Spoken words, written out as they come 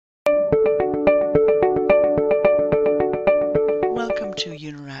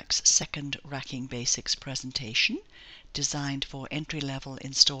Unirac's second Racking Basics presentation, designed for entry-level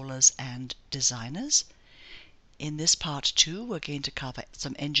installers and designers. In this part 2, we're going to cover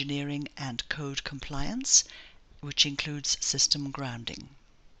some engineering and code compliance, which includes system grounding.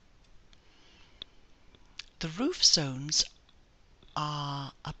 The roof zones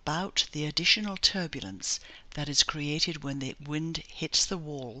are about the additional turbulence that is created when the wind hits the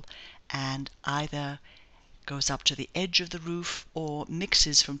wall and either goes up to the edge of the roof or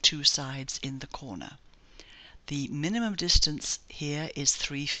mixes from two sides in the corner. The minimum distance here is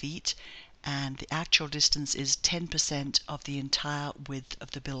 3 feet, and the actual distance is 10% of the entire width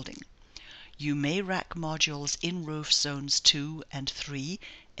of the building. You may rack modules in roof zones 2 and 3,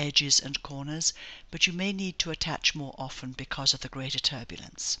 edges and corners, but you may need to attach more often because of the greater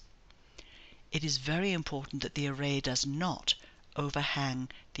turbulence. It is very important that the array does not overhang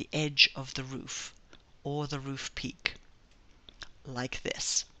the edge of the roof or the roof peak, like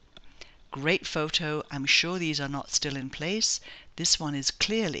this. Great photo. I'm sure these are not still in place. This one is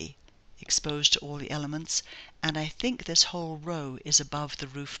clearly exposed to all the elements, and I think this whole row is above the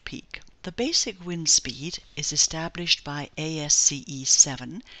roof peak. The basic wind speed is established by ASCE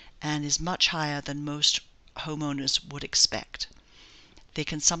 7 and is much higher than most homeowners would expect. They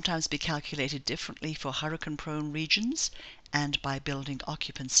can sometimes be calculated differently for hurricane-prone regions and by building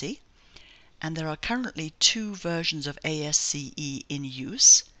occupancy, and there are currently 2 versions of ASCE in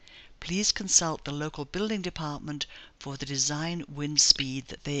use. Please consult the local building department for the design wind speed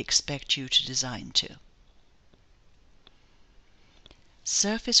that they expect you to design to.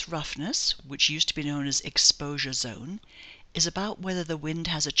 Surface roughness, which used to be known as exposure zone, is about whether the wind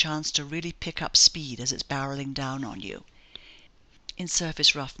has a chance to really pick up speed as it's barreling down on you. In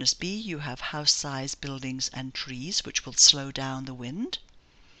surface roughness B, you have house size, buildings and trees, which will slow down the wind.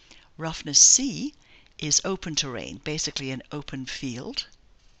 Roughness C is open terrain, basically an open field.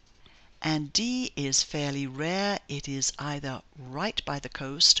 And D is fairly rare. It is either right by the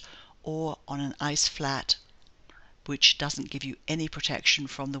coast or on an ice flat, which doesn't give you any protection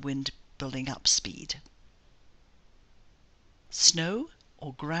from the wind building up speed. Snow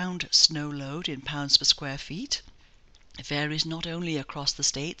or ground snow load in pounds per square feet varies not only across the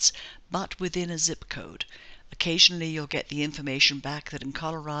states but within a zip code. Occasionally you'll get the information back that in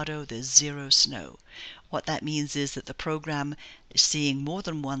Colorado there's 0 snow. What that means is that the program is seeing more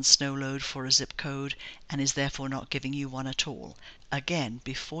than one snow load for a zip code and is therefore not giving you one at all. Again,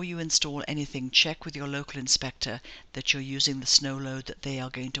 before you install anything, check with your local inspector that you're using the snow load that they are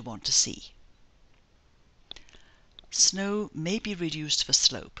going to want to see. Snow may be reduced for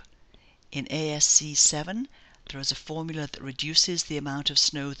slope. In ASCE 7, there is a formula that reduces the amount of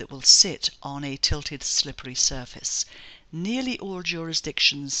snow that will sit on a tilted, slippery surface. Nearly all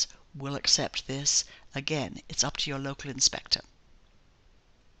jurisdictions will accept this. Again, it's up to your local inspector.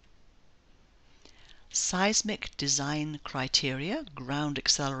 Seismic design criteria, ground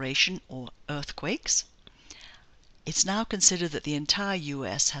acceleration or earthquakes. It's now considered that the entire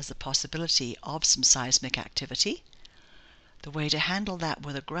US has the possibility of some seismic activity. The way to handle that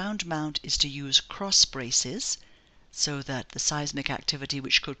with a ground mount is to use cross braces so that the seismic activity,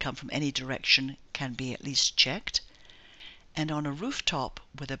 which could come from any direction, can be at least checked. And on a rooftop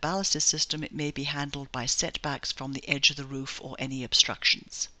with a baluster system, it may be handled by setbacks from the edge of the roof or any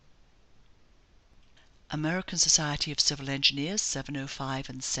obstructions. American Society of Civil Engineers 705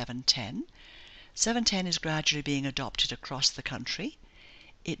 and 710. 710 is gradually being adopted across the country.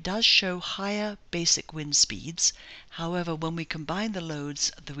 It does show higher basic wind speeds. However, when we combine the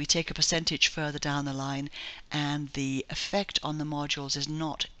loads, we take a percentage further down the line, and the effect on the modules is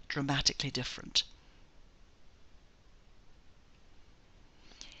not dramatically different.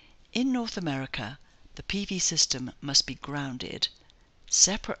 In North America, the PV system must be grounded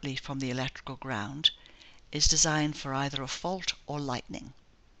separately from the electrical ground. Is designed for either a fault or lightning.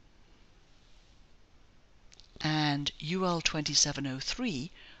 And UL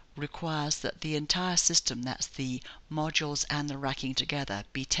 2703 requires that the entire system, that's the modules and the racking together,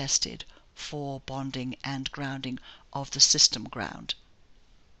 be tested for bonding and grounding of the system ground.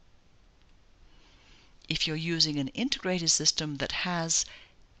 If you're using an integrated system that has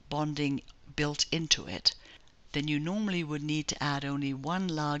bonding built into it, then you normally would need to add only 1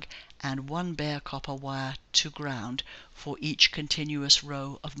 lug and 1 bare copper wire to ground for each continuous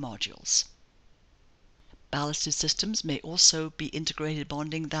row of modules. Ballasted systems may also be integrated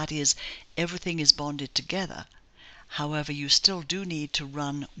bonding, that is, everything is bonded together. However, you still do need to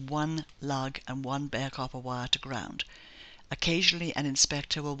run 1 lug and 1 bare copper wire to ground. Occasionally an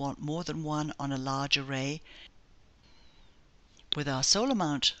inspector will want more than one on a large array. With our solar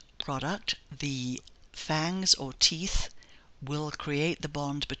mount product, the fangs or teeth will create the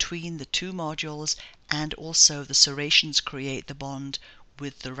bond between the two modules, and also the serrations create the bond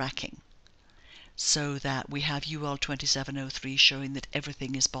with the racking, so that we have UL 2703 showing that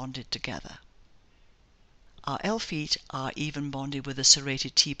everything is bonded together. Our L feet are even bonded with a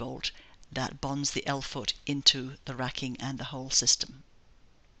serrated T-bolt that bonds the L foot into the racking and the whole system.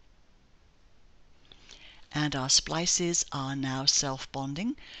 And our splices are now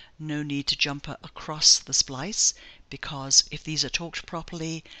self-bonding. No need to jumper across the splice, because if these are torqued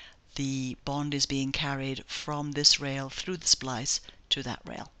properly, the bond is being carried from this rail through the splice to that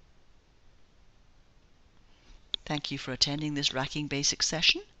rail. Thank you for attending this racking basics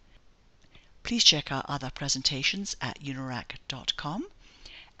session. Please check our other presentations at unirac.com,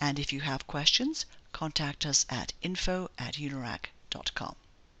 and if you have questions, contact us at info@unirac.com.